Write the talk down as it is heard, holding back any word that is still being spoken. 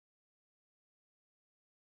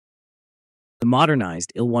The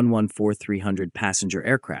modernized Il-114-300 passenger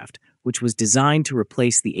aircraft, which was designed to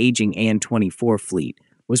replace the aging An-24 fleet,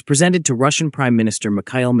 was presented to Russian Prime Minister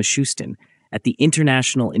Mikhail Mishustin at the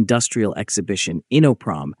International Industrial Exhibition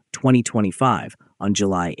Innoprom 2025 on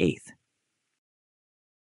July 8th.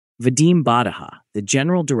 Vadim Badaha, the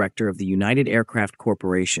General Director of the United Aircraft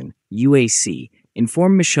Corporation, UAC,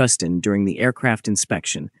 informed Mishustin during the aircraft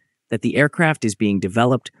inspection that the aircraft is being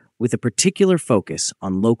developed with a particular focus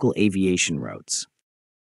on local aviation routes.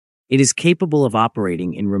 It is capable of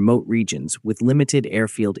operating in remote regions with limited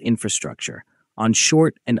airfield infrastructure, on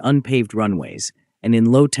short and unpaved runways, and in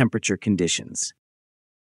low-temperature conditions.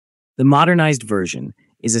 The modernized version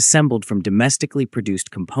is assembled from domestically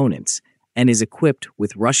produced components and is equipped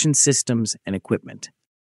with Russian systems and equipment.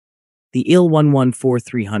 The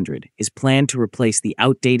Il-114-300 is planned to replace the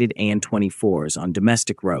outdated An-24s on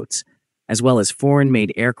domestic routes, as well as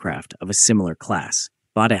foreign-made aircraft of a similar class,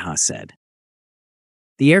 Badaha said.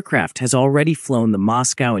 The aircraft has already flown the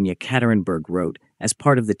Moscow and Yekaterinburg route as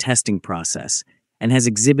part of the testing process and has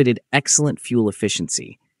exhibited excellent fuel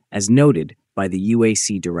efficiency, as noted by the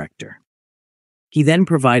UAC director. He then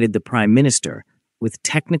provided the Prime Minister with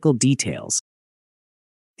technical details.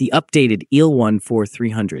 The updated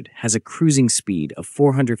Il-114-300 has a cruising speed of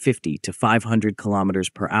 450 to 500 kilometers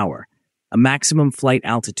per hour, a maximum flight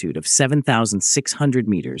altitude of 7,600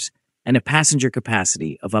 meters, and a passenger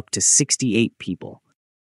capacity of up to 68 people.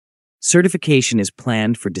 Certification is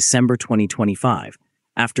planned for December 2025,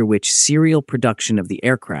 after which serial production of the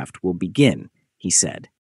aircraft will begin, he said.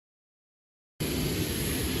 It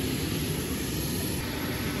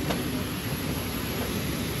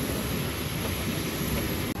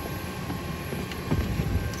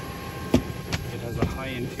has a high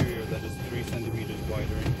interior that is 3 centimeters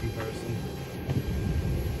wider in comparison.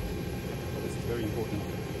 This is very important.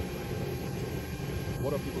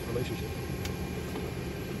 What are people's relationships?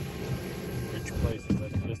 Each place is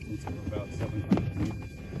at a distance of about 700 meters.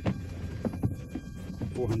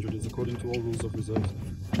 400 is according to all rules of reserve.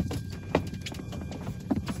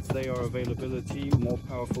 They are availability, more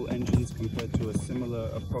powerful engines compared to a similar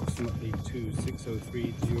approximately to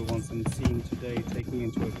 603-017 today, taking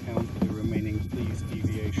into account the remaining please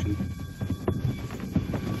deviation.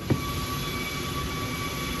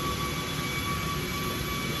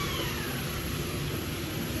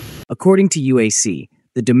 According to UAC,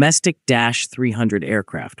 the domestic -300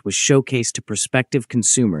 aircraft was showcased to prospective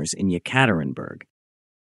consumers in Yekaterinburg.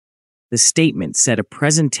 The statement said a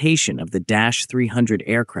presentation of the -300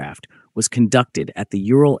 aircraft was conducted at the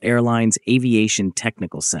Ural Airlines Aviation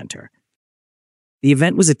Technical Center. The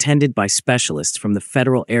event was attended by specialists from the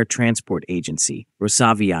Federal Air Transport Agency,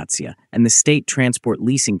 Rosaviatia, and the State Transport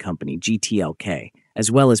Leasing Company, GTLK,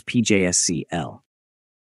 as well as PJSCL.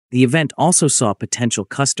 The event also saw potential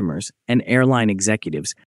customers and airline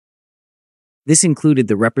executives. This included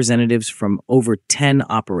the representatives from over 10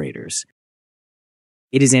 operators.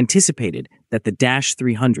 It is anticipated that the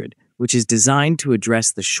 -300, which is designed to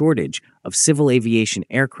address the shortage of civil aviation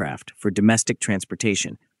aircraft for domestic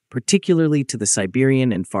transportation, particularly to the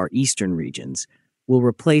Siberian and Far Eastern regions, will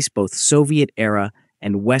replace both Soviet-era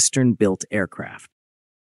and Western-built aircraft.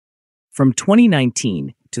 From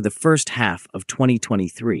 2019 to the first half of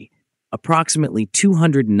 2023, approximately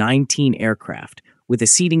 219 aircraft with a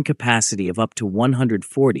seating capacity of up to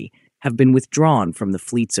 140 have been withdrawn from the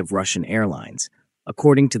fleets of Russian airlines,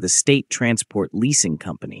 according to the State Transport Leasing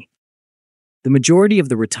Company. The majority of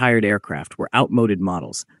the retired aircraft were outmoded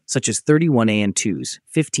models, such as 31 An-2s,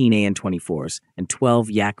 15 An-24s, and 12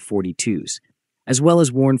 Yak-42s, as well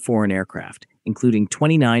as worn foreign aircraft, including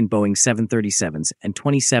 29 Boeing 737s and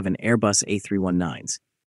 27 Airbus A319s.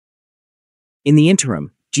 In the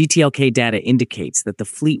interim, GTLK data indicates that the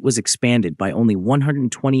fleet was expanded by only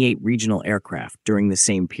 128 regional aircraft during the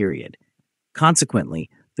same period. Consequently,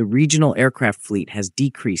 the regional aircraft fleet has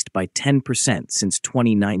decreased by 10% since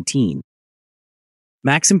 2019.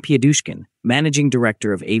 Maxim Piadushkin, managing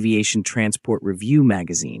director of Aviation Transport Review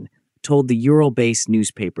magazine, told the Ural-based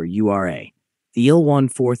newspaper URA, the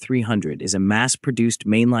Il-114-300 is a mass-produced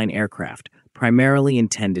mainline aircraft primarily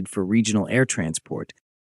intended for regional air transport.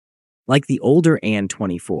 Like the older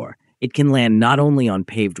An-24, it can land not only on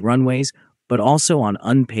paved runways, but also on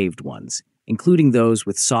unpaved ones, including those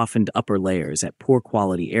with softened upper layers at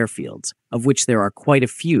poor-quality airfields, of which there are quite a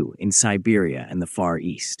few in Siberia and the Far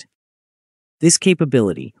East. This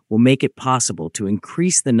capability will make it possible to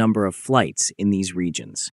increase the number of flights in these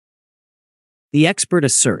regions. The expert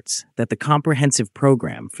asserts that the comprehensive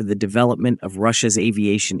program for the development of Russia's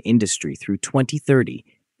aviation industry through 2030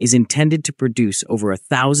 is intended to produce over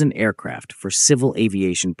 1,000 aircraft for civil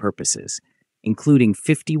aviation purposes, including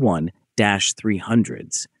 51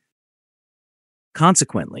 Il-114-300s.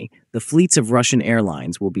 Consequently, the fleets of Russian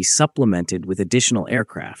airlines will be supplemented with additional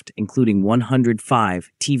aircraft, including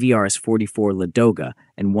 105 TVRS-44 Ladoga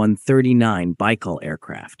and 139 Baikal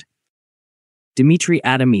aircraft. Dmitry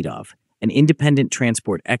Adamidov, an independent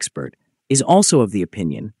transport expert, is also of the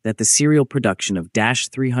opinion that the serial production of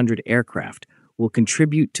 -300 aircraft will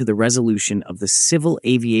contribute to the resolution of the civil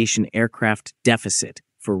aviation aircraft deficit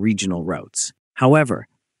for regional routes. However,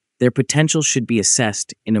 their potential should be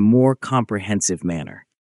assessed in a more comprehensive manner.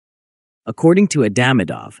 According to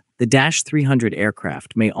Adamidov, the -300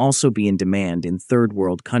 aircraft may also be in demand in third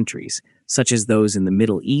world countries, such as those in the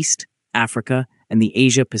Middle East, Africa, and the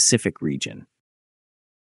Asia-Pacific region.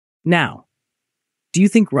 Now, do you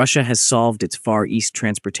think Russia has solved its Far East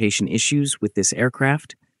transportation issues with this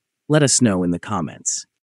aircraft? Let us know in the comments.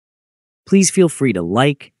 Please feel free to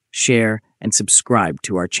like, share, and subscribe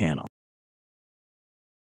to our channel.